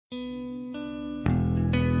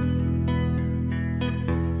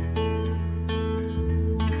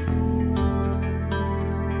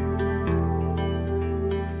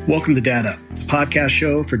Welcome to Dad Up, a podcast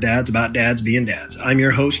show for dads about dads being dads. I'm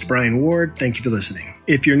your host, Brian Ward. Thank you for listening.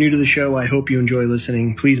 If you're new to the show, I hope you enjoy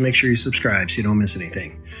listening. Please make sure you subscribe so you don't miss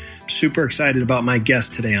anything. I'm super excited about my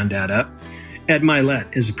guest today on Dad Up. Ed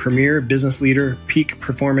Mylett is a premier business leader, peak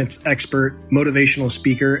performance expert, motivational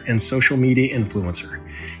speaker, and social media influencer.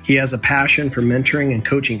 He has a passion for mentoring and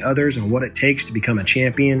coaching others and what it takes to become a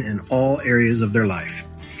champion in all areas of their life.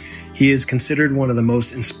 He is considered one of the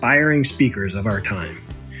most inspiring speakers of our time.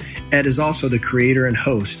 Ed is also the creator and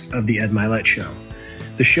host of The Ed Mylett Show.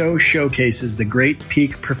 The show showcases the great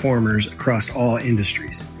peak performers across all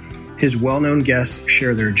industries. His well-known guests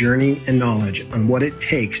share their journey and knowledge on what it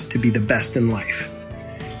takes to be the best in life.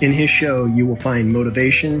 In his show, you will find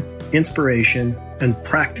motivation, inspiration, and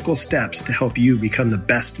practical steps to help you become the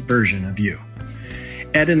best version of you.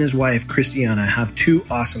 Ed and his wife, Christiana, have two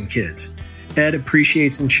awesome kids. Ed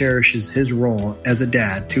appreciates and cherishes his role as a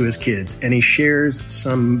dad to his kids, and he shares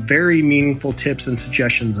some very meaningful tips and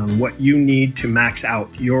suggestions on what you need to max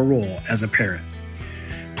out your role as a parent.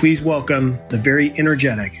 Please welcome the very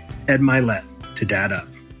energetic Ed Mylett to Dad Up.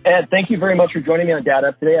 Ed, thank you very much for joining me on Dad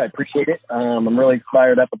Up today. I appreciate it. I'm really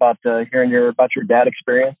fired up about hearing about your dad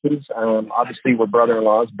experiences. Obviously, we're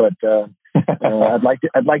brother-in-laws, but I'd like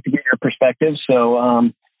to get your perspective.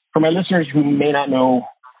 So, for my listeners who may not know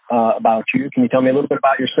about you, can you tell me a little bit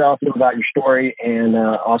about yourself, a little about your story, and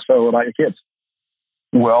also about your kids?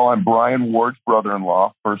 Well, I'm Brian Ward's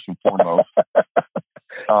brother-in-law, first and foremost.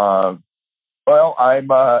 Well,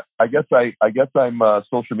 I guess I'm a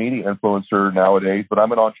social media influencer nowadays, but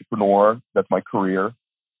I'm an entrepreneur. That's my career.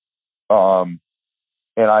 And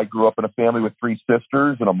I grew up in a family with three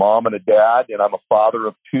sisters and a mom and a dad, and I'm a father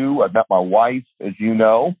of two. I've met my wife, as you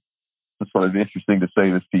know. It's sort of interesting to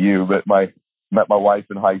say this to you, but met my wife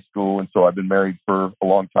in high school, and so I've been married for a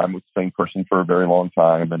long time with the same person for a very long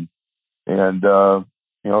time, and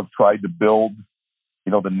tried to build,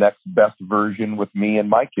 the next best version with me and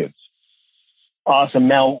my kids. Awesome.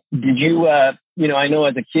 Now, did you, I know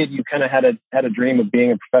as a kid you kind of had a dream of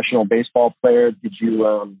being a professional baseball player. Did you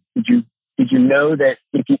know that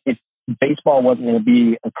if baseball wasn't going to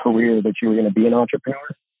be a career, that you were going to be an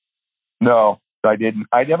entrepreneur? No, I didn't.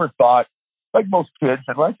 I never thought. Like most kids,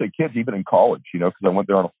 and when I say kids, even in college, because I went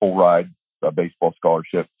there on a full ride baseball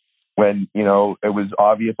scholarship. When, it was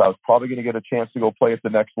obvious I was probably going to get a chance to go play at the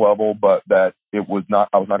next level, but that I was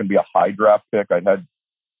not going to be a high draft pick. I had,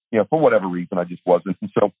 for whatever reason, I just wasn't.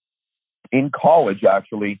 And so in college,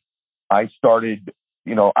 actually, I started,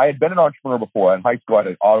 I had been an entrepreneur before. In high school, I had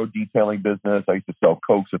an auto detailing business. I used to sell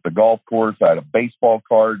Cokes at the golf course. I had a baseball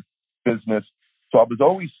card business. So I was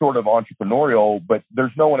always sort of entrepreneurial, but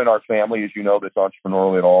there's no one in our family, as you know, that's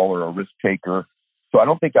entrepreneurial at all or a risk taker. So I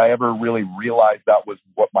don't think I ever really realized that was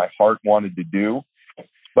what my heart wanted to do.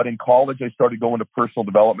 But in college, I started going to personal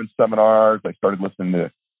development seminars. I started listening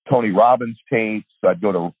to Tony Robbins tapes. I'd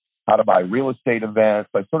go to how to buy real estate events.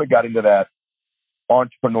 I sort of got into that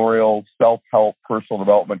entrepreneurial, self-help, personal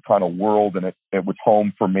development kind of world, and it was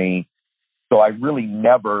home for me. So I really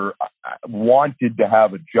never wanted to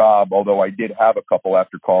have a job, although I did have a couple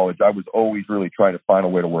after college. I was always really trying to find a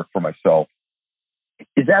way to work for myself.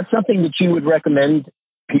 Is that something that you would recommend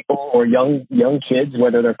people or young kids,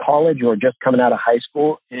 whether they're college or just coming out of high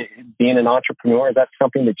school, being an entrepreneur? Is that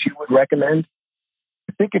something that you would recommend?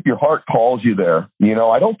 I think if your heart calls you there,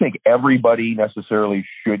 I don't think everybody necessarily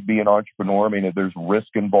should be an entrepreneur. I mean, there's risk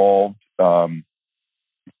involved.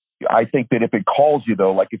 I think that if it calls you,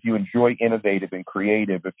 though, like if you enjoy innovative and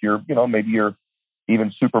creative, if you're, maybe you're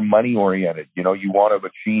even super money oriented, you want to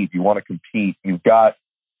achieve, you want to compete, you've got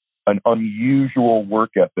an unusual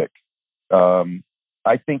work ethic.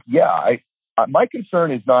 I think, my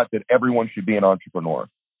concern is not that everyone should be an entrepreneur.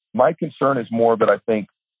 My concern is more that I think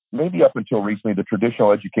maybe up until recently, the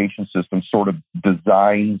traditional education system sort of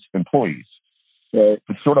designs employees.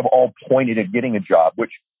 It's sort of all pointed at getting a job,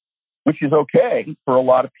 which is okay for a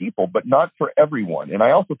lot of people, but not for everyone. And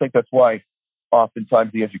I also think that's why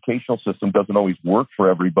oftentimes the educational system doesn't always work for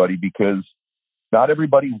everybody, because not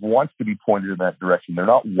everybody wants to be pointed in that direction. They're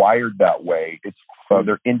not wired that way. It's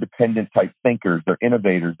they're independent type thinkers. They're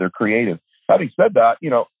innovators. They're creative. Having said that,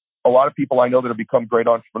 a lot of people I know that have become great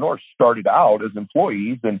entrepreneurs started out as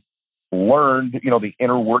employees and learned, the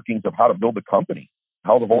inner workings of how to build a company,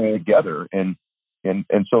 how to hold it together. And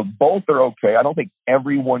so both are okay. I don't think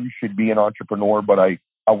everyone should be an entrepreneur, but I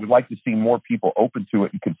would like to see more people open to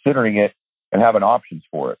it and considering it and having options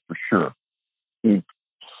for it, for sure.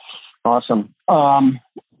 Awesome.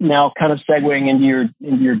 Now, kind of segueing into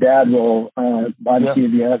your dad role, obviously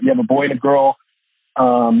you have a boy and a girl,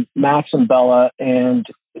 Max and Bella, and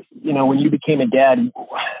when you became a dad,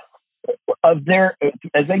 as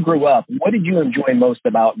they grew up, what did you enjoy most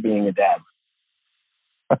about being a dad?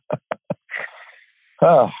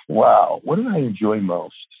 Oh, wow. What did I enjoy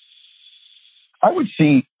most? I would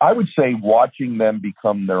say watching them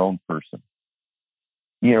become their own person.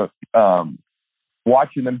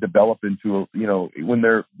 Watching them develop into, when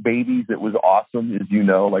they're babies, it was awesome. As you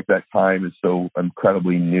know, like that time is so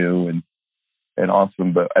incredibly new and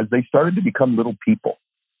awesome. But as they started to become little people,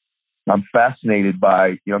 I'm fascinated by,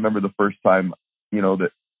 I remember the first time,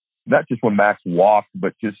 that not just when Max walked,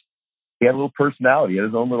 but just he had a little personality, he had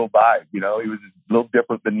his own little vibe. He was a little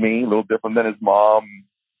different than me, a little different than his mom.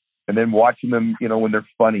 And then watching them, when they're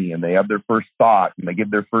funny and they have their first thought and they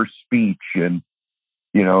give their first speech and,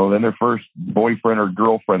 then their first boyfriend or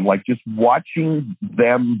girlfriend, like just watching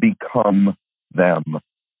them become them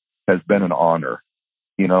has been an honor,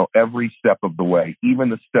 every step of the way, even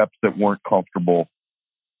the steps that weren't comfortable.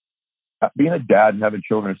 Being a dad and having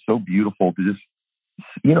children is so beautiful to just,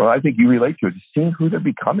 I think you relate to it, just seeing who they're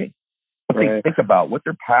becoming, what they think about, what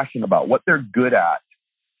they're passionate about, what they're good at.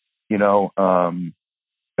 It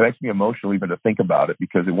makes me emotional even to think about it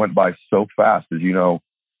because it went by so fast. As you know,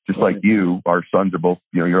 just like you, our sons are both,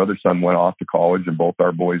 your other son went off to college and both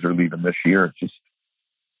our boys are leaving this year. It's just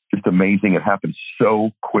amazing. It happened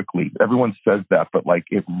so quickly. Everyone says that, but like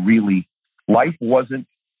it really, life wasn't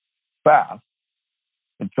fast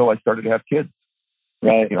until I started to have kids.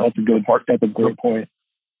 Right. That's a good part. That's a great point.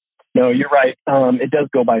 No, you're right. It does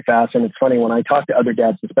go by fast. And it's funny when I talk to other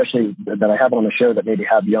dads, especially that I have on the show that maybe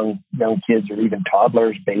have young kids or even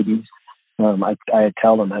toddlers, babies. I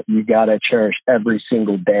tell them that you got to cherish every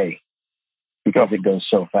single day because it goes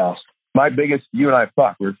so fast. You and I have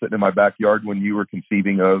talked. We were sitting in my backyard when you were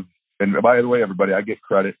conceiving of, and by the way, everybody, I get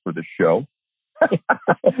credit for the show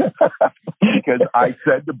because I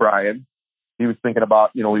said to Brian, he was thinking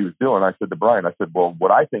about, what he was doing. I said to Brian, well,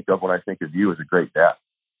 what I think of when I think of you is a great dad.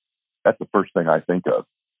 That's the first thing I think of.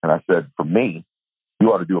 And I said, for me,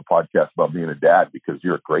 you ought to do a podcast about being a dad because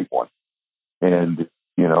you're a great one. And,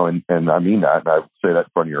 and I mean that, and I say that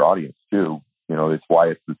in front of your audience too. It's why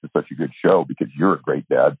this is such a good show because you're a great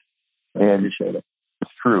dad. And I appreciate it.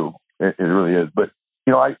 It's true. It really is. But,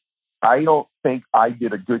 I don't think I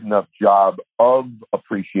did a good enough job of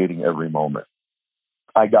appreciating every moment.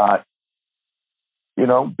 I got,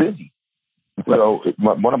 busy. So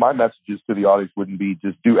one of my messages to the audience wouldn't be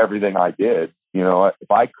just do everything I did.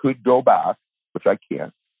 If I could go back, which I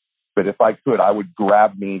can't, but if I could, I would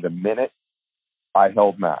grab me the minute I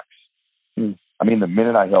held Max. I mean, the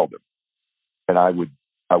minute I held him, and I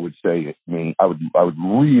would say to me, I would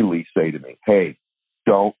really say to me, hey,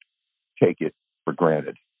 don't take it for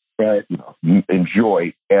granted. Right.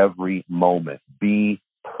 Enjoy every moment. Be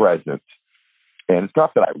present. And it's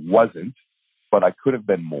not that I wasn't, but I could have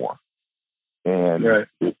been more. And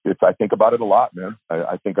I think about it a lot, man.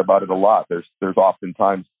 I think about it a lot. There's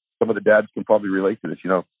oftentimes some of the dads can probably relate to this.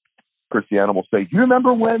 Christiana will say, "Do you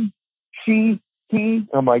remember when he?"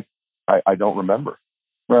 I'm like, I don't remember.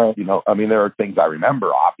 Right. There are things I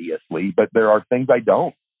remember, obviously, but there are things I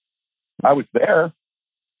don't. I was there,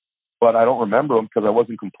 but I don't remember them because I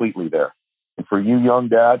wasn't completely there. And for you young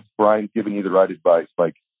dads, Brian's giving you the right advice.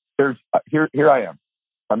 Like, here I am.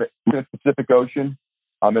 I'm in the Pacific Ocean.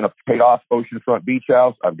 I'm in a paid-off oceanfront beach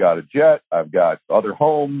house. I've got a jet. I've got other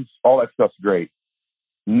homes. All that stuff's great.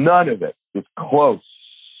 None of it is close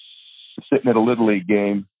to sitting at a Little League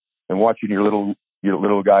game and watching your little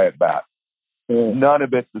guy at bat. Yeah. None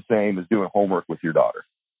of it's the same as doing homework with your daughter.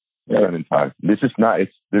 Spending time. It's just not.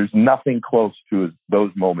 There's nothing close to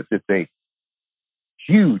those moments. It's a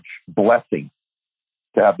huge blessing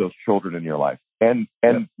to have those children in your life, and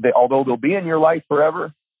although they'll be in your life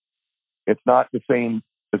forever, it's not the same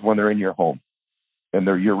as when they're in your home and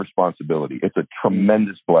they're your responsibility. It's a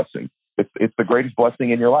tremendous blessing. It's the greatest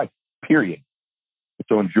blessing in your life, period.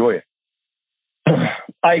 So enjoy it.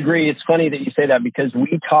 I agree. It's funny that you say that because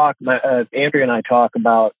we talk, Andrea and I talk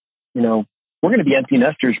about, we're going to be empty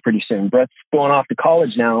nesters pretty soon. Brett's going off to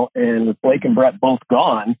college now, and with Blake and Brett both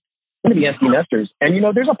gone, we're going to be empty nesters. And,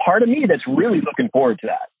 there's a part of me that's really looking forward to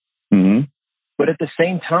that. Mm-hmm. But at the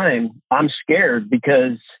same time, I'm scared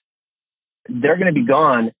because they're going to be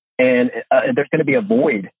gone and there's going to be a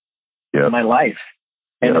void in my life.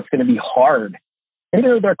 And it's going to be hard. Even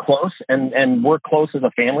though they're close and we're close as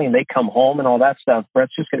a family and they come home and all that stuff,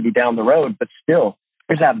 Brett's just going to be down the road. But still,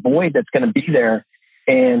 there's that void that's going to be there.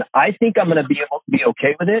 And I think I'm going to be able to be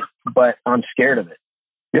okay with it, but I'm scared of it.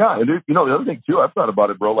 Yeah. And the other thing too, I've thought about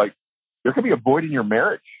it, bro, like there could be a void in your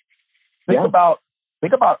marriage. Think about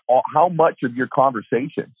how much of your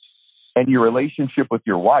conversations and your relationship with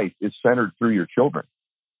your wife is centered through your children.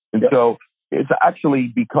 And so it actually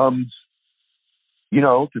becomes,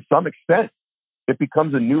 to some extent, it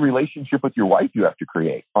becomes a new relationship with your wife you have to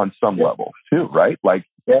create on some level too, right? Like,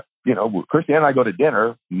 Christy and I go to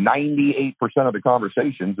dinner, 98% of the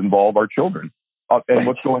conversations involve our children and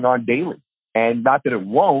what's going on daily. And not that it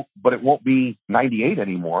won't, but it won't be 98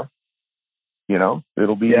 anymore.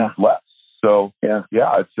 It'll be less. So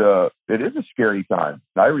it is a scary time.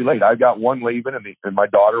 I relate. I got one leaving and my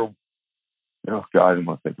daughter, God, I didn't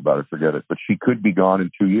want to think about it, forget it, but she could be gone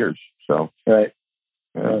in 2 years. So, right.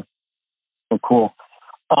 Yeah. Oh, cool.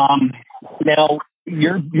 Now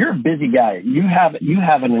you're a busy guy. You have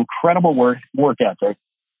an incredible work ethic.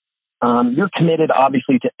 You're committed,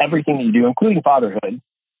 obviously, to everything that you do, including fatherhood.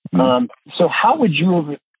 So how would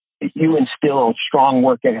you instill strong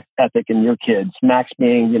work ethic in your kids? Max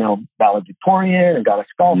being, valedictorian and got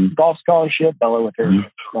a golf scholarship. Bella with her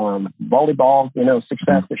volleyball,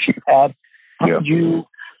 success that she's had. How would you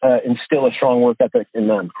instill a strong work ethic in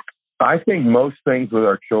them? I think most things with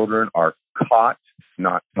our children are caught,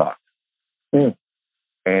 not taught.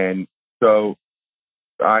 And so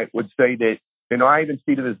I would say that, I even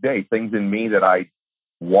see to this day things in me that I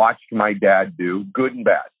watched my dad do, good and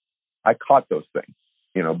bad. I caught those things,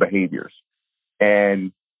 behaviors.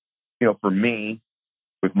 And, for me,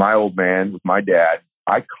 with my old man, with my dad,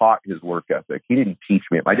 I caught his work ethic. He didn't teach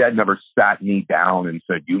me it. My dad never sat me down and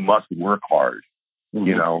said, you must work hard. He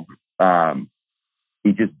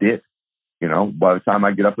just did. By the time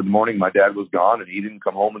I get up in the morning, my dad was gone and he didn't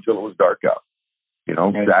come home until it was dark out.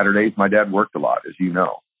 Saturdays, my dad worked a lot, as you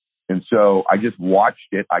know. And so I just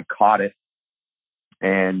watched it. I caught it.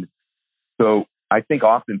 And so I think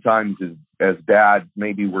oftentimes as dads,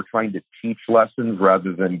 maybe we're trying to teach lessons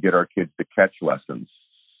rather than get our kids to catch lessons.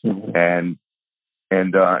 And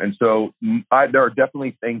so there are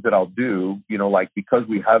definitely things that I'll do, like because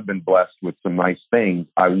we have been blessed with some nice things,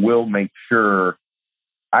 I will make sure.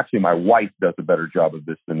 Actually, my wife does a better job of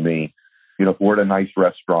this than me. If we're at a nice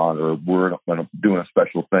restaurant or we're doing a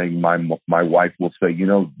special thing, my wife will say,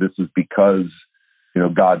 this is because,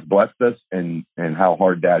 God's blessed us and how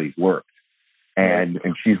hard Daddy's worked. And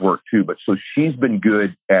she's worked too. But so she's been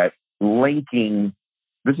good at linking.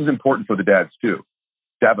 This is important for the dads too,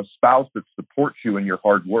 to have a spouse that supports you in your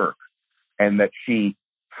hard work and that she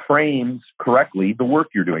frames correctly the work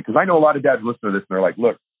you're doing. Because I know a lot of dads listen to this and they're like,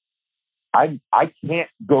 look, I can't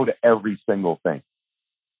go to every single thing,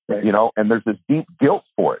 and there's this deep guilt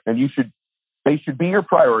for it. And they should be your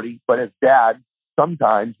priority. But as dad,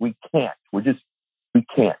 sometimes we can't. We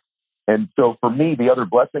can't. And so for me, the other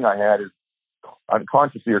blessing I had is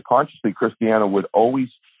unconsciously or consciously, Christiana would always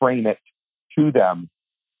frame it to them.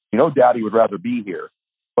 Daddy would rather be here,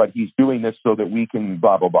 but he's doing this so that we can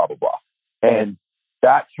blah, blah, blah, blah, blah. And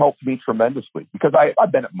that's helped me tremendously because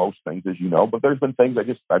I've been at most things, as you know, but there's been things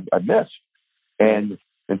I missed. And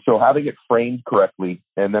so having it framed correctly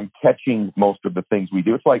and them catching most of the things we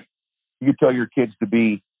do, it's like you tell your kids to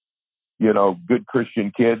be, good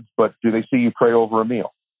Christian kids, but do they see you pray over a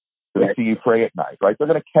meal? Do they see you pray at night, right? They're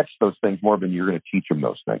going to catch those things more than you're going to teach them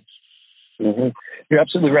those things. You're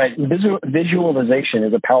absolutely right. Visualization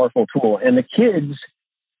is a powerful tool. And the kids,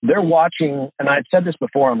 they're watching, and I've said this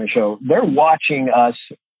before on the show, they're watching us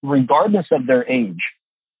regardless of their age.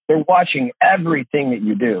 They're watching everything that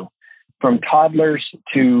you do, from toddlers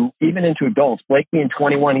to even into adults. Blake being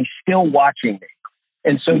 21, he's still watching me.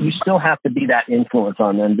 And so you still have to be that influence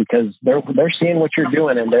on them because they're seeing what you're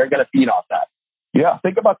doing and they're going to feed off that. Yeah.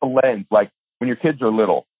 Think about the lens. Like when your kids are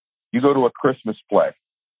little, you go to a Christmas play.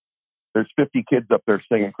 There's 50 kids up there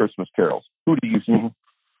singing Christmas carols. Who do you see?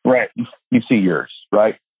 Right. You see yours,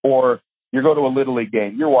 right? Or you go to a Little League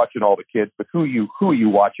game. You're watching all the kids, but who are you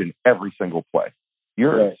watching every single play?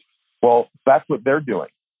 Yours. Right. Well, that's what they're doing.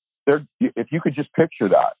 If you could just picture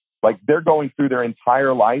that, like they're going through their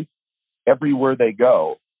entire life, everywhere they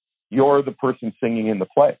go, you're the person singing in the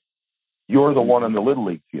play. You're the one on the Little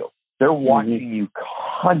League field. They're watching you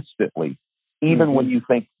constantly, even when you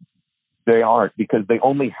think they aren't, because they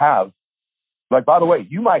only have, like, by the way,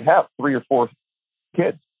 you might have 3 or 4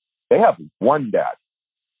 kids. They have one dad.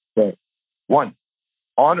 Right. One.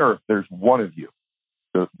 On earth, there's one of you.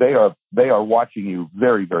 So they are watching you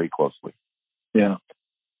very, very closely. Yeah,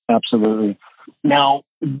 absolutely. Now,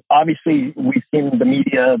 obviously, we've seen the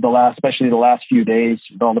media especially the last few days,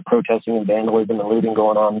 with all the protesting and vandalism and looting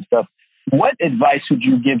going on and stuff. What advice would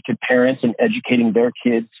you give to parents in educating their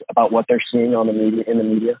kids about what they're seeing in the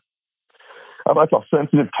media? That's a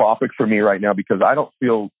sensitive topic for me right now because I don't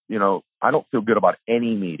feel good about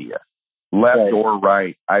any media, left or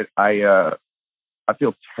right. I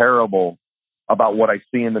feel terrible about what I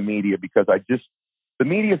see in the media because the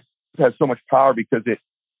media has so much power because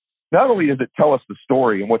not only does it tell us the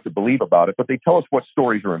story and what to believe about it, but they tell us what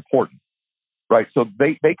stories are important, right? So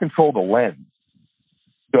they control the lens.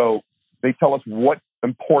 So they tell us what's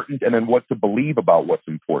important and then what to believe about what's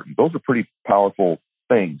important. Those are pretty powerful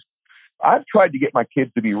things. I've tried to get my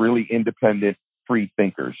kids to be really independent, free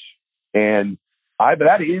thinkers. And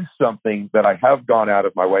that is something that I have gone out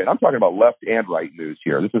of my way. And I'm talking about left and right news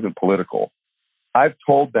here. This isn't political. I've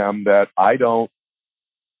told them that I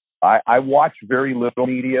watch very little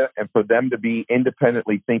media, and for them to be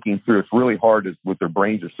independently thinking through, it's really hard with their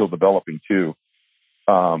brains are still developing too,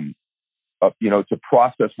 to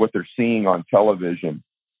process what they're seeing on television.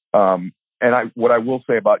 And what I will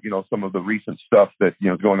say about, some of the recent stuff that,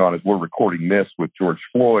 is going on as we're recording this with George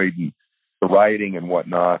Floyd and the rioting and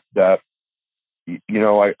whatnot, that,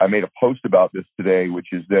 I made a post about this today,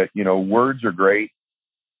 which is that, words are great.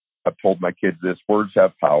 I've told my kids this, words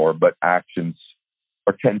have power, but actions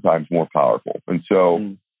are 10 times more powerful. And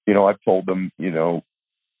so, I've told them, the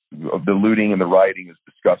looting and the rioting is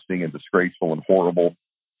disgusting and disgraceful and horrible.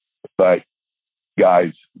 But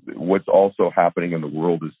guys, what's also happening in the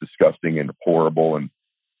world is disgusting and horrible. And,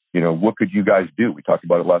 what could you guys do? We talked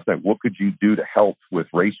about it last night. What could you do to help with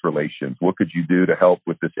race relations? What could you do to help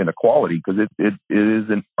with this inequality? Because it is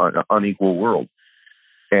an unequal world.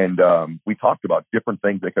 And we talked about different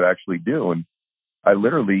things they could actually do. And I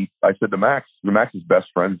said to Max's best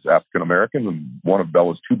friend's African American, and one of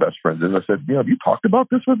Bella's two best friends is. I said, have you talked about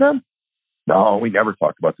this with them? No, we never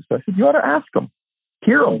talked about this. I said, you ought to ask them,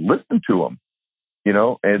 hear them, listen to them,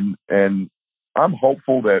 and I'm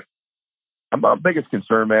hopeful that my biggest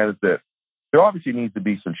concern, man, is that there obviously needs to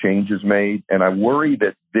be some changes made. And I worry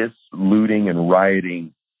that this looting and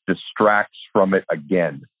rioting distracts from it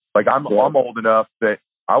again. Like I'm old enough that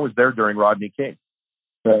I was there during Rodney King,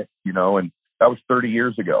 right? And that was 30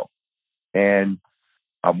 years ago. And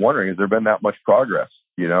I'm wondering, has there been that much progress?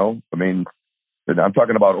 I mean, I'm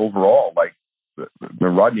talking about overall, like the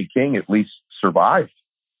Rodney King at least survived.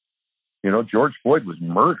 George Floyd was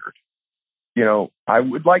murdered. I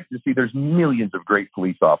would like to see, there's millions of great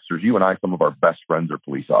police officers. You and I, some of our best friends are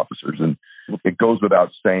police officers. And it goes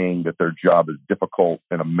without saying that their job is difficult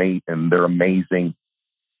and they're amazing,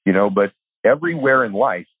 but everywhere in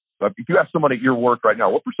life, if you have someone at your work right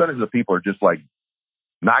now, what percentage of the people are just like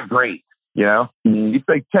not great? You'd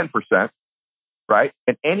say 10%, right?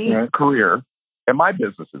 In any career, in my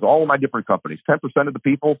businesses, all of my different companies, 10% of the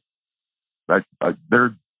people, I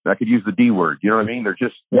could use the D word. You know what I mean? They're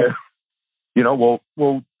just, well,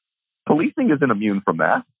 policing isn't immune from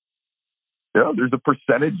that. There's a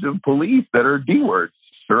percentage of police that are D words.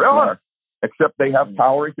 There are, except they have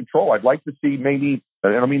power and control. I'd like to see maybe,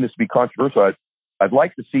 I don't mean this to be controversial, I'd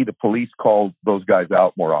like to see the police call those guys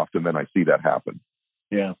out more often than I see that happen.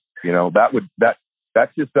 Yeah. That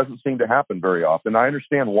just doesn't seem to happen very often. I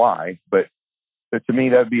understand why, but to me,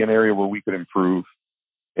 that'd be an area where we could improve.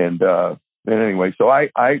 And anyway, so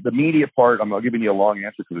the media part, I'm not giving you a long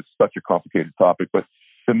answer because it's such a complicated topic, but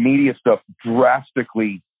the media stuff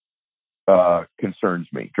dramatically concerns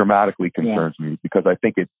me because I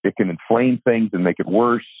think it can inflame things and make it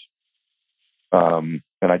worse. And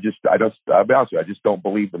I'll be honest with you, I just don't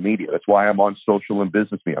believe the media. That's why I'm on social and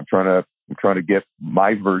business media. I'm trying to get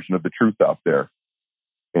my version of the truth out there.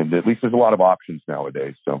 And at least there's a lot of options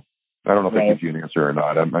nowadays. So I don't know if that gives you an answer or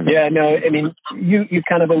not. You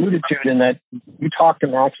kind of alluded to it in that you talked to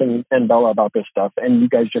Max and Bella about this stuff, and you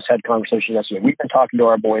guys just had conversation yesterday. We've been talking to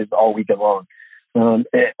our boys all weekend long.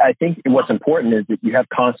 I think what's important is that you have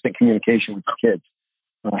constant communication with your kids.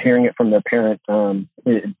 Hearing it from their parent,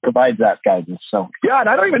 it provides that guidance. So and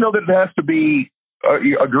I don't even know that it has to be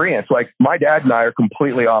agreement. Like my dad and I are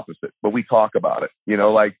completely opposite, but we talk about it.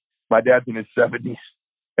 Like my dad's in his 70s,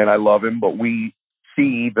 and I love him, but we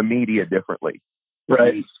see the media differently.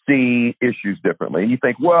 Right. We see issues differently, and you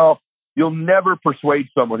think, well, you'll never persuade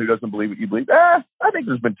someone who doesn't believe what you believe. I think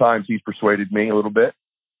there's been times he's persuaded me a little bit.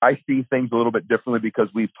 I see things a little bit differently because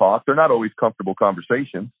we've talked. They're not always comfortable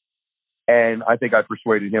conversations. And I think I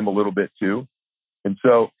persuaded him a little bit too. And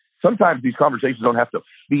so sometimes these conversations don't have to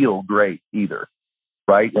feel great either,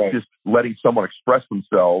 right? It's just letting someone express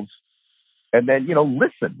themselves and then,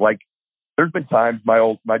 listen. Like there's been times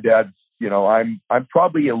my dad's, I'm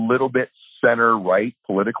probably a little bit center right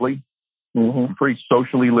politically. Mm-hmm. I'm pretty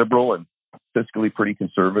socially liberal and fiscally pretty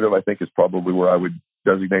conservative, I think is probably where I would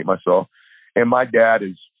designate myself. And my dad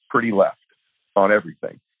is pretty left on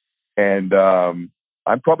everything. And,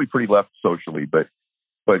 I'm probably pretty left socially, but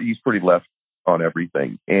he's pretty left on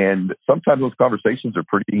everything. And sometimes those conversations are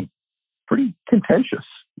pretty contentious,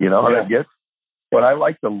 I guess. But I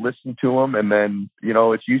like to listen to him. And then,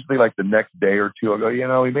 it's usually like the next day or two, I go,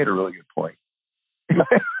 he made a really good point.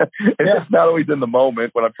 It's just not always in the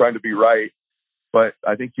moment when I'm trying to be right. But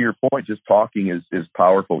I think to your point, just talking is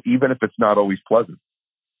powerful, even if it's not always pleasant.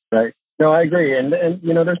 Right. No, I agree. And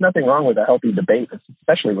there's nothing wrong with a healthy debate,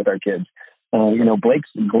 especially with our kids.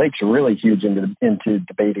 Blake's really huge into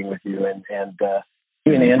debating with you, and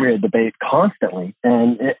he and Andrea debate constantly,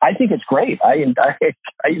 and I think it's great. I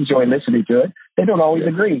enjoy listening to it. They don't always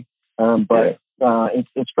agree, but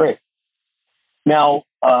it's great. Now,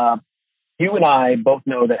 you and I both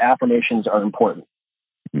know that affirmations are important.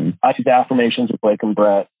 Mm-hmm. I use affirmations with Blake and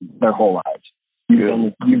Brett their whole lives.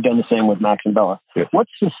 You've done the same with Max and Bella. Yeah.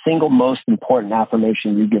 What's the single most important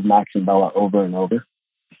affirmation you give Max and Bella over and over?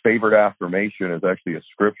 Favorite affirmation is actually a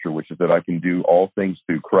scripture, which is that I can do all things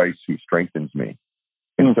through Christ who strengthens me.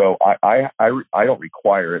 And so I don't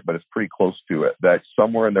require it, but it's pretty close to it, that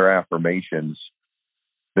somewhere in their affirmations,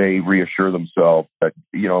 they reassure themselves that,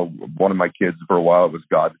 one of my kids for a while was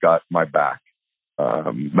God's got my back.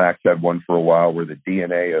 Max had one for a while where the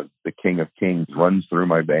DNA of the King of Kings runs through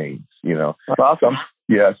my veins, That's awesome.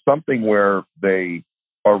 Something where they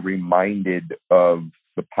are reminded of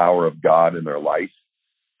the power of God in their life.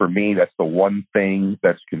 For me, that's the one thing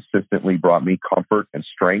that's consistently brought me comfort and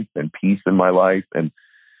strength and peace in my life. And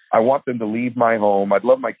I want them to leave my home. I'd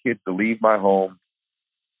love my kids to leave my home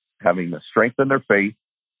having the strength in their faith,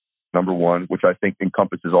 number one, which I think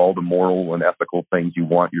encompasses all the moral and ethical things you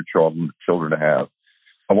want your children to have.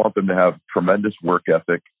 I want them to have tremendous work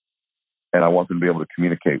ethic, and I want them to be able to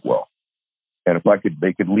communicate well. And if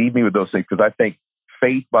they could leave me with those things, because I think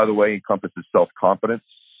faith, by the way, encompasses self-confidence.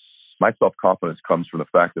 My self-confidence comes from the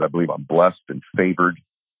fact that I believe I'm blessed and favored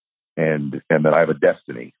and that I have a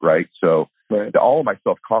destiny, right? So all of my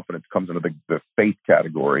self-confidence comes into the faith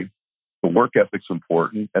category. The work ethic's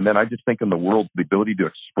important. And then I just think in the world, the ability to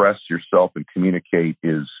express yourself and communicate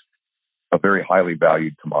is a very highly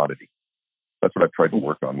valued commodity. That's what I've tried to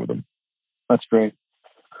work on with them. That's great.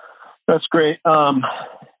 That's great.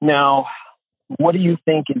 Now, what do you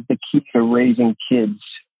think is the key to raising kids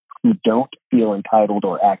who don't feel entitled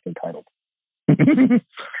or act entitled?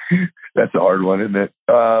 That's a hard one, isn't it?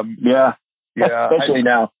 Yeah. Especially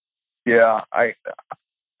now. Yeah. I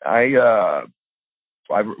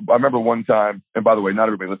remember one time, and by the way, not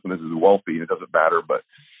everybody listening to this is wealthy, and it doesn't matter, but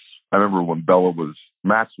I remember when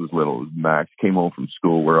Max was little, Max came home from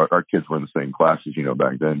school where our kids were in the same class as,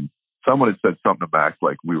 back then. Someone had said something to Max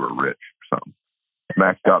like we were rich or something.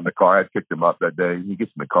 Max got in the car. I picked him up that day. He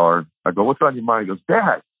gets in the car. I go, "What's on your mind?" He goes,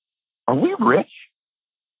 "Dad, are we rich?"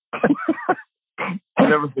 I'll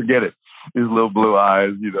never forget it. His little blue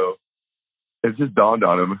eyes, it just dawned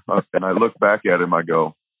on him. And I look back at him. I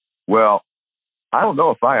go, "Well, I don't know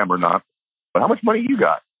if I am or not, but how much money you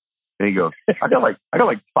got?" And he goes, I got like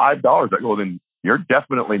 $5. I go, "Well, then you're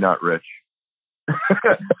definitely not rich."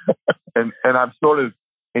 and I've sort of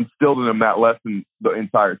instilled in him that lesson the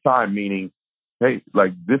entire time, meaning, hey,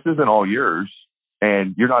 like, this isn't all yours,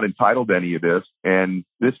 and you're not entitled to any of this, and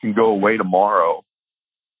this can go away tomorrow.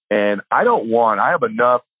 And I have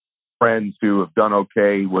enough friends who have done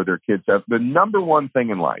okay where their kids have. The number one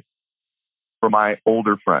thing in life for my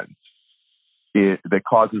older friends that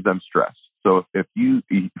causes them stress. So if you,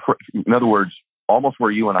 in other words, almost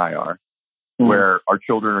where you and I are, where our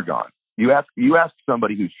children are gone, you ask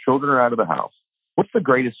somebody whose children are out of the house, what's the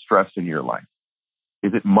greatest stress in your life?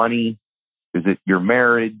 Is it money? Is it your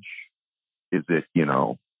marriage? Is it,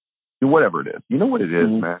 whatever it is? You know what it is,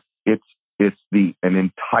 man? It's an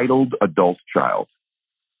entitled adult child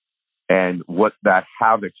and what that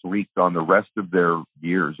havoc's wreaked on the rest of their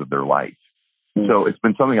years of their life. So it's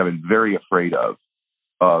been something I've been very afraid of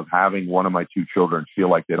having one of my two children feel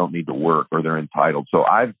like they don't need to work or they're entitled. So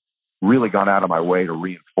I've really gone out of my way to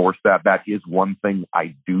reinforce that. That is one thing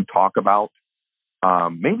I do talk about.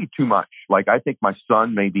 Maybe too much. Like, I think my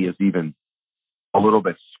son maybe is even a little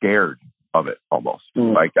bit scared of it almost.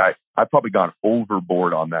 Like I've probably gone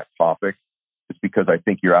overboard on that topic. It's because I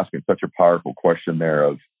think you're asking such a powerful question there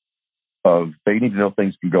of they need to know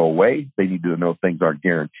things can go away. They need to know things aren't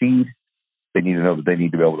guaranteed. They need to know that they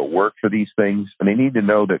need to be able to work for these things. And they need to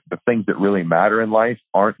know that the things that really matter in life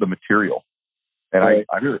aren't the material. And right.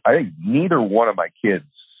 I think neither one of my kids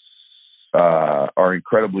are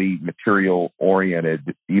incredibly material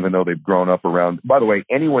oriented, even though they've grown up around. By the way,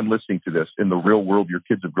 anyone listening to this, in the real world, your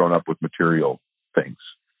kids have grown up with material things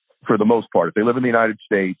for the most part. If they live in the United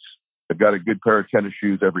States, they've got a good pair of tennis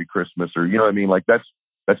shoes every Christmas, or, you know what I mean? Like that's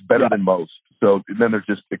better than most. So then there's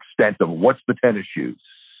just extent of what's the tennis shoes,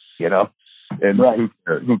 and right.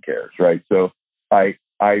 who cares, right? So I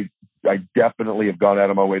definitely have gone out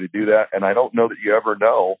of my way to do that. And I don't know that you ever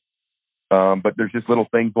know. But there's just little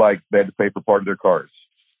things like they had to pay for part of their cars.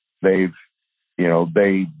 They've,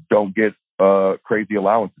 they don't get crazy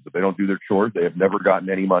allowances. If they don't do their chores, they have never gotten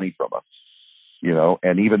any money from us.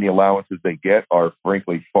 And even the allowances they get are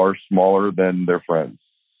frankly far smaller than their friends.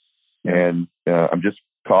 And I'm just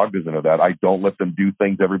cognizant of that. I don't let them do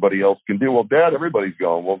things everybody else can do. Well, Dad, everybody's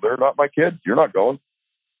going. Well, they're not my kids. You're not going.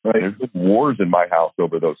 Right? There's been wars in my house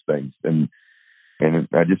over those things. And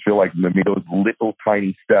I just feel like maybe those little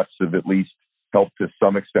tiny steps have at least helped to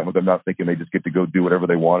some extent with them not thinking they just get to go do whatever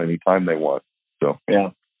they want anytime they want. So, yeah,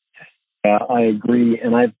 I agree.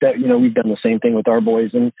 And we've done the same thing with our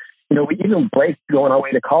boys. And, even Blake going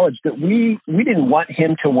away to college, that we didn't want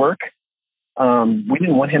him to work. We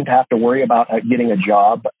didn't want him to have to worry about getting a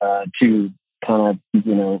job to kind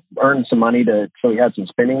of, earn some money so he had some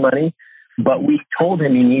spending money. But we told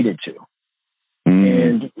him he needed to.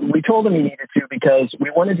 And we told him he needed to because we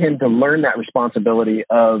wanted him to learn that responsibility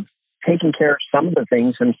of taking care of some of the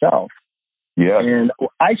things himself. Yeah. And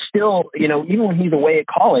I still, even when he's away at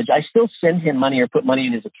college, I still send him money or put money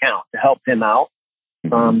in his account to help him out.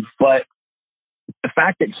 But the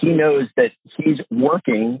fact that he knows that he's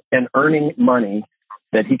working and earning money,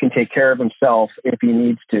 that he can take care of himself if he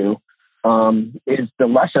needs to, is the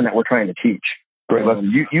lesson that we're trying to teach. Great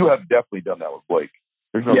lesson. You have definitely done that with Blake.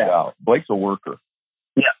 There's no doubt. Blake's a worker.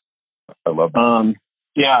 Yeah. I love that.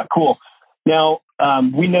 Yeah, cool. Now,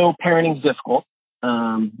 we know parenting's difficult.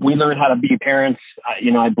 We learn how to be parents.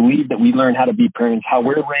 I believe that we learn how to be parents, how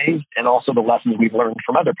we're raised, and also the lessons we've learned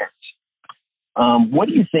from other parents. What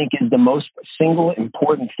do you think is the most single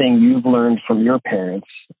important thing you've learned from your parents,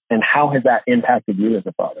 and how has that impacted you as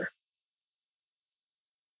a father?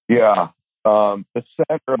 Yeah. The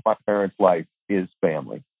center of my parents' life is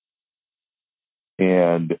family.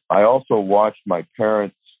 And I also watched my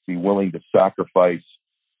parents be willing to sacrifice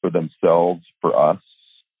for themselves, for us.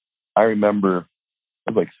 I remember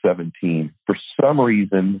I was like 17. For some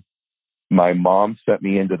reason, my mom sent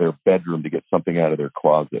me into their bedroom to get something out of their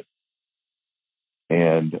closet.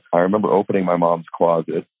 And I remember opening my mom's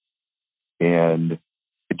closet, and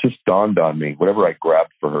it just dawned on me, whatever I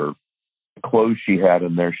grabbed for her, the clothes she had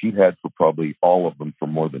in there, she had for probably all of them for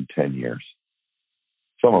more than 10 years.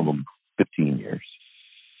 Some of them 15 years.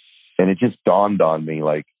 And it just dawned on me,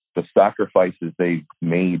 like, the sacrifices they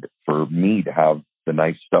made for me to have the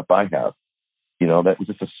nice stuff I have. That was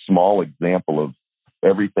just a small example of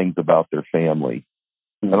everything's about their family.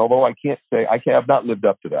 And although I have not lived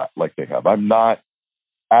up to that like they have. I'm not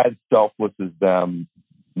as selfless as them,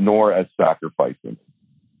 nor as sacrificing.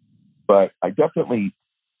 But I definitely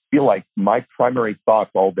feel like my primary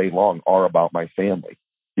thoughts all day long are about my family.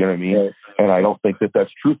 You know what I mean? Yes. And I don't think that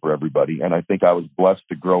that's true for everybody. And I think I was blessed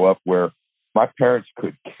to grow up where my parents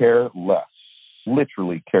could care less,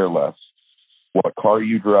 literally care less, what car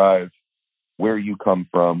you drive, where you come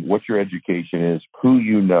from, what your education is, who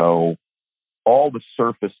you know, all the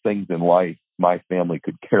surface things in life my family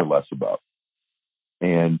could care less about.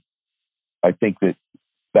 And I think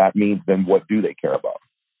that means then what do they care about?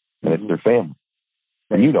 And it's their family.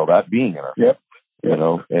 And that being in our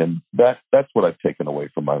family, and that's what I've taken away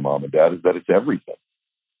from my mom and dad, is that it's everything.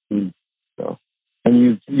 So.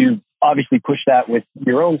 And you obviously push that with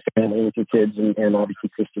your own family, with your kids, and obviously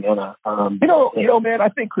Christiana. Man, I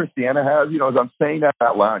think Christiana has, as I'm saying that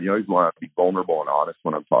out loud, you always want to be vulnerable and honest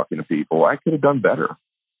when I'm talking to people. I could have done better.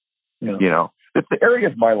 Yeah. It's the area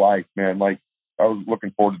of my life, man. Like, I was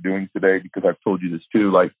looking forward to doing today, because I've told you this too.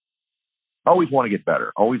 Like, I always want to get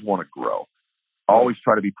better. I always want to grow. I always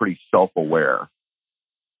try to be pretty self-aware,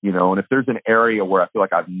 and if there's an area where I feel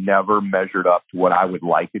like I've never measured up to what I would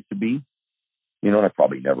like it to be, and I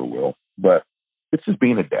probably never will, but it's just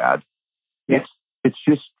being a dad. Yeah. It's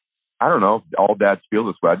just, I don't know, all dads feel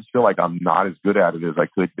this way. I just feel like I'm not as good at it as I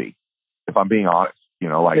could be, if I'm being honest,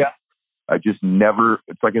 I just never,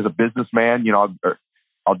 it's like as a businessman,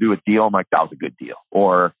 I'll do a deal. I'm like, that was a good deal.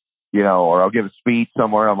 Or I'll give a speech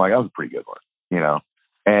somewhere. I'm like, that was a pretty good one,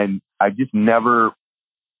 and I just never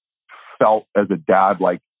felt as a dad,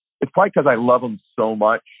 like, it's probably because I love them so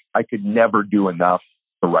much, I could never do enough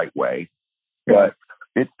the right way. But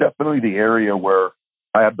it's definitely the area where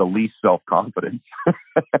I have the least self-confidence,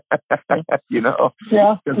 Yeah,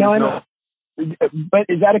 no, I know. But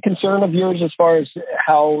is that a concern of yours as far as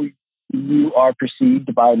how you are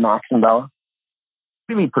perceived by Max and Bella? What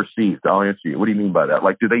do you mean perceived? I'll answer you. What do you mean by that?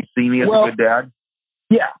 Like, do they see me as a good dad?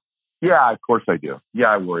 Yeah. Yeah, of course I do. Yeah,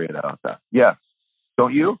 I worry about that. Yes.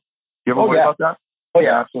 Don't you? You ever worry about that? Oh,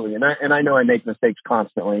 yeah, absolutely. And I know I make mistakes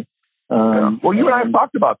constantly. Well, you and I have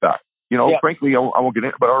talked about that. Frankly, I won't get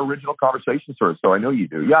into it, but our original conversation sort of, so I know you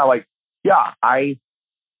do. Yeah, I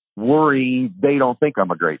worry they don't think I'm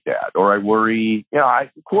a great dad. Or I worry, of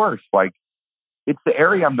course, like, it's the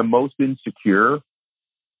area I'm the most insecure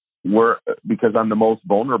because I'm the most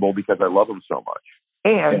vulnerable because I love them so much.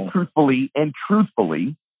 And truthfully,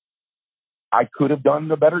 I could have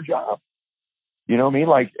done a better job. You know what I mean?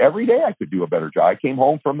 Like every day I could do a better job. I came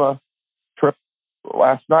home from a trip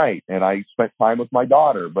last night and I spent time with my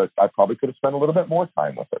daughter, but I probably could have spent a little bit more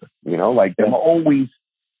time with her. You know, like I'm always,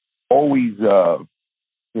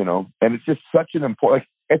 you know, and it's just such an important, like,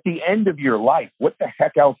 at the end of your life, what the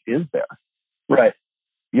heck else is there? Right.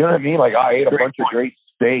 You know what I mean? Like I ate a bunch of great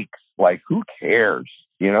steaks. Like who cares?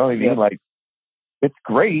 You know what I mean? Like it's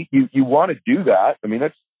great. You want to do that. I mean,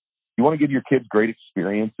 you want to give your kids great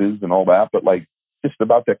experiences and all that, but like just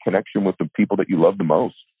about that connection with the people that you love the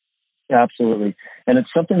most. Absolutely. And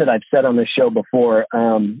it's something that I've said on this show before.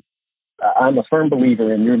 I'm a firm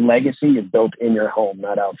believer in your legacy is built in your home,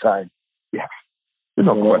 not outside. Yeah. There's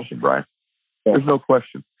no question, Brian. Yeah. There's no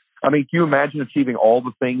question. I mean, can you imagine achieving all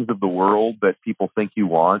the things of the world that people think you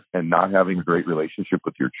want and not having a great relationship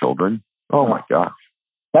with your children? Oh my gosh.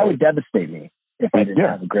 That would devastate me if I didn't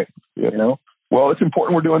have a great, you know? Well, it's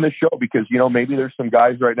important we're doing this show because, you know, maybe there's some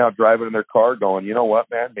guys right now driving in their car going, you know what,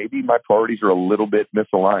 man, maybe my priorities are a little bit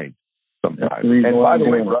misaligned sometimes. And by the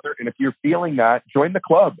way, brother, and if you're feeling that, join the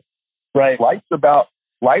club. Right. Life's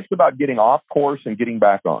about getting off course and getting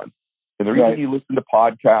back on. And the reason you listen to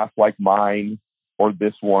podcasts like mine or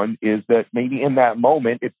this one is that maybe in that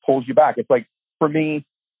moment, it pulls you back. It's like for me,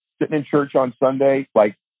 sitting in church on Sunday,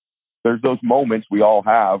 like there's those moments we all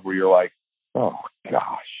have where you're like, oh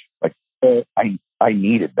gosh, like I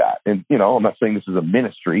needed that. And, you know, I'm not saying this is a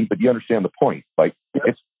ministry, but you understand the point. Like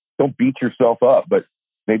don't beat yourself up, but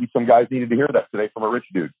maybe some guys needed to hear that today from a rich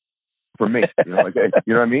dude. From me, you know, like, hey,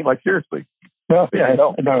 you know what I mean? Like seriously. No,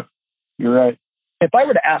 you're right. If I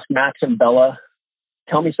were to ask Max and Bella,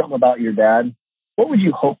 tell me something about your dad, what would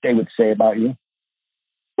you hope they would say about you?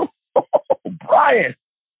 Oh, Brian,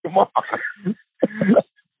 come on.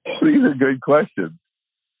 These are good questions.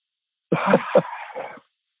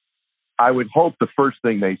 I would hope the first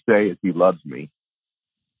thing they say is he loves me.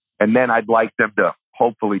 And then I'd like them to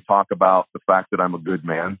hopefully talk about the fact that I'm a good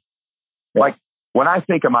man. Yeah. Like when I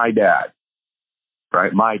think of my dad,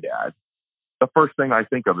 right? My dad, the first thing I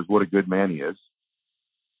think of is what a good man he is.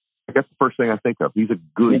 I guess the first thing I think of, he's a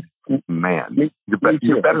good man. He's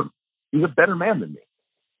a better man than me.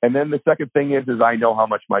 And then the second thing is I know how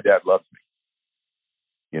much my dad loves me,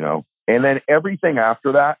 you know, and then everything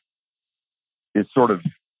after that is sort of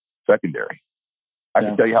secondary. I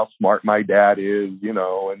can tell you how smart my dad is, you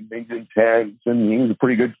know, and he's intense and he was a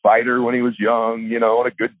pretty good fighter when he was young, you know, and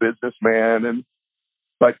a good businessman.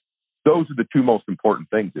 But those are the two most important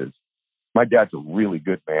things is my dad's a really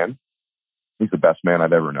good man. He's the best man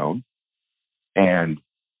I've ever known. And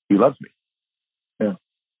he loves me. Yeah.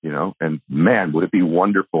 You know, and man, would it be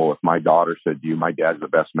wonderful if my daughter said to you, my dad's the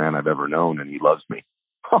best man I've ever known and he loves me.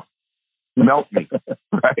 Huh. Melt me.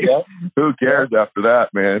 Right? Yeah. Who cares after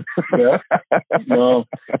that, man? No,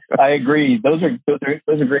 I agree. Those are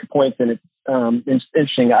great points. And it's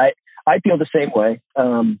interesting. I feel the same way.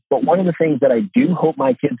 But one of the things that I do hope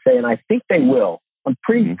my kids say, and I think they will, I'm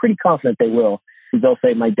pretty confident they will, is they'll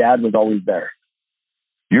say, my dad was always there.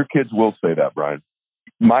 Your kids will say that, Brian.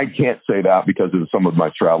 Mine can't say that because of some of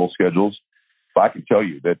my travel schedules. But I can tell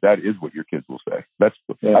you that is what your kids will say.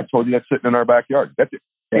 I told you that's sitting in our backyard. That's it.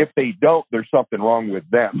 Yeah. If they don't, there's something wrong with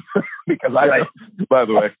them. Because by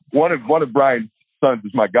the way, one of Brian's sons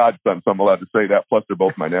is my godson, so I'm allowed to say that. Plus, they're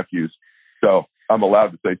both my nephews. So I'm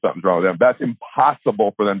allowed to say something's wrong with them. That's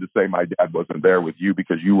impossible for them to say my dad wasn't there with you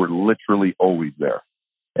because you were literally always there.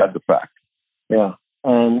 That's a fact. Yeah.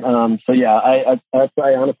 And I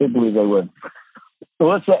honestly believe they would.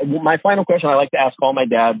 So my final question I like to ask all my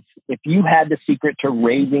dads, if you had the secret to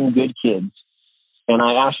raising good kids and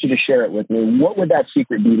I asked you to share it with me, what would that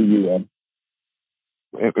secret be to you,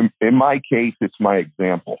 Ed? In my case, it's my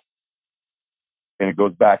example. And it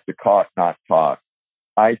goes back to caught, not taught.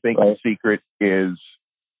 I think the secret is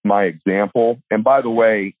my example. And by the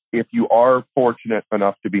way, if you are fortunate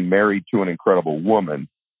enough to be married to an incredible woman,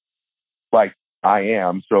 like I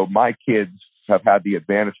am, so my kids have had the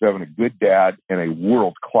advantage of having a good dad and a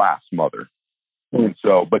world-class mother. And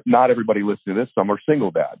so, but not everybody listening to this, some are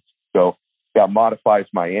single dads. So that modifies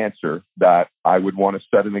my answer that I would want to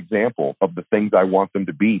set an example of the things I want them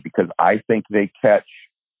to be because I think they catch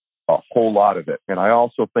a whole lot of it. And I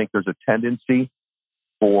also think there's a tendency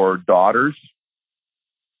for daughters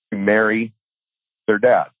to marry their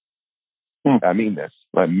dad. I mean this,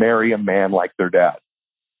 marry a man like their dad.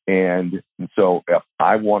 And so if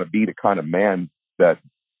I want to be the kind of man that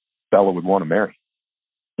Bella would want to marry.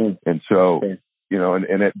 And so,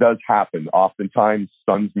 and it does happen. Oftentimes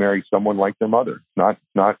sons marry someone like their mother. It's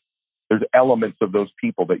not, there's elements of those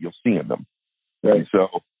people that you'll see in them. Right. And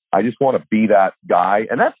so I just want to be that guy.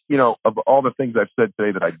 And that's, of all the things I've said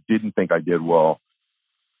today that I didn't think I did well,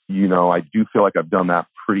 I do feel like I've done that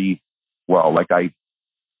pretty well. Like I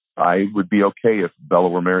would be okay if Bella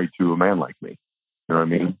were married to a man like me. You know what I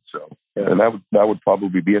mean? So, and that would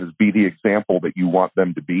probably be it, is be the example that you want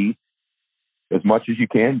them to be as much as you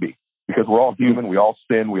can be, because we're all human. We all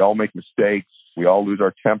sin. We all make mistakes. We all lose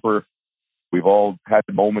our temper. We've all had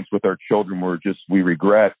moments with our children where we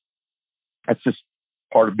regret. That's just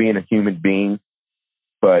part of being a human being.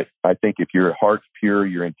 But I think if your heart's pure,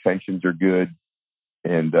 your intentions are good.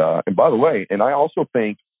 And by the way, and I also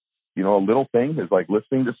think, a little thing is like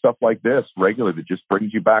listening to stuff like this regularly that just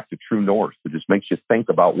brings you back to true north, that just makes you think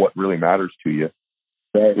about what really matters to you.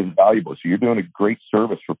 That is valuable. So you're doing a great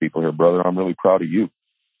service for people here, brother. I'm really proud of you.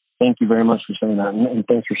 Thank you very much for saying that. And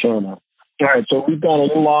thanks for sharing that. All right. So we've gone a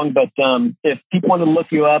little long, but if people want to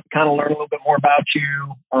look you up, kind of learn a little bit more about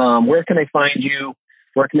you, where can they find you?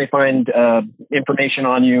 Where can they find information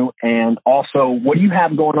on you? And also, what do you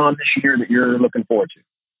have going on this year that you're looking forward to?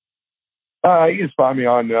 You can find me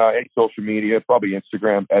on any social media, probably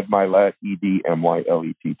Instagram, Ed Mylett,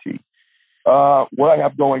 EDMYLETT. What I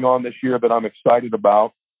have going on this year that I'm excited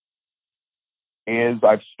about is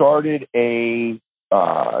I've started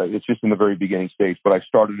it's just in the very beginning stage, but I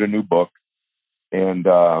started a new book, and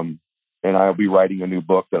I'll be writing a new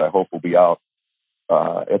book that I hope will be out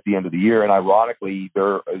at the end of the year. And ironically,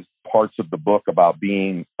 there is parts of the book about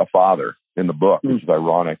being a father in the book, which is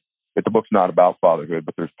ironic. The book's not about fatherhood,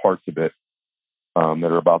 but there's parts of it that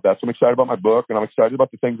are about that. So I'm excited about my book, and I'm excited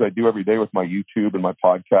about the things I do every day with my YouTube and my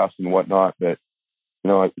podcast and whatnot that,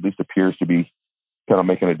 at least appears to be kind of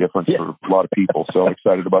making a difference for a lot of people. So I'm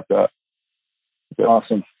excited about that. Yeah.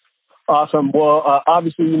 Awesome. Well,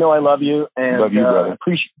 obviously, I love you, and love you, brother.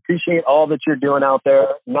 Appreciate all that you're doing out there,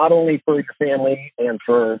 not only for your family and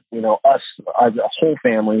for, us as a whole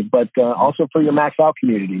family, but also for your Max Out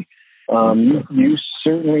community. You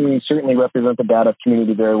certainly represent the Dad Up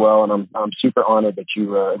community very well, and I'm super honored that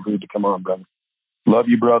you agreed to come on, brother. Love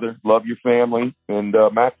you, brother. Love your family, and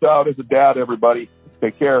Max Out as a dad, everybody.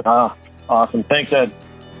 Take care. Awesome. Thanks, Ed.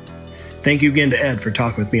 Thank you again to Ed for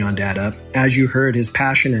talking with me on Dad Up. As you heard, his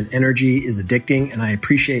passion and energy is addicting, and I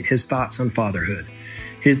appreciate his thoughts on fatherhood.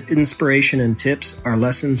 His inspiration and tips are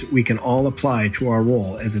lessons we can all apply to our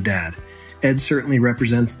role as a dad. Ed certainly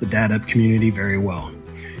represents the Dad Up community very well.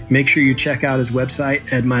 Make sure you check out his website,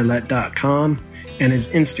 edmylett.com, and his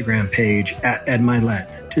Instagram page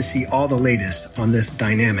 @edmylett to see all the latest on this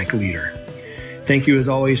dynamic leader. Thank you as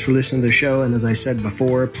always for listening to the show, and as I said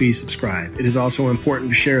before, please subscribe. It is also important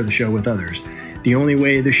to share the show with others. The only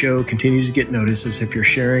way the show continues to get noticed is if you're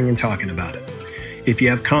sharing and talking about it. If you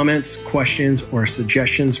have comments, questions, or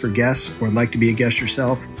suggestions for guests, or would like to be a guest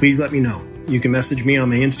yourself, please let me know. You can message me on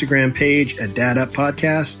my Instagram page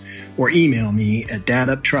 @DadUpPodcast, or email me at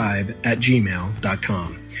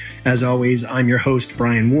daduptribe@gmail.com. As always, I'm your host,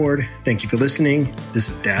 Brian Ward. Thank you for listening. This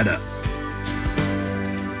is Dad Up.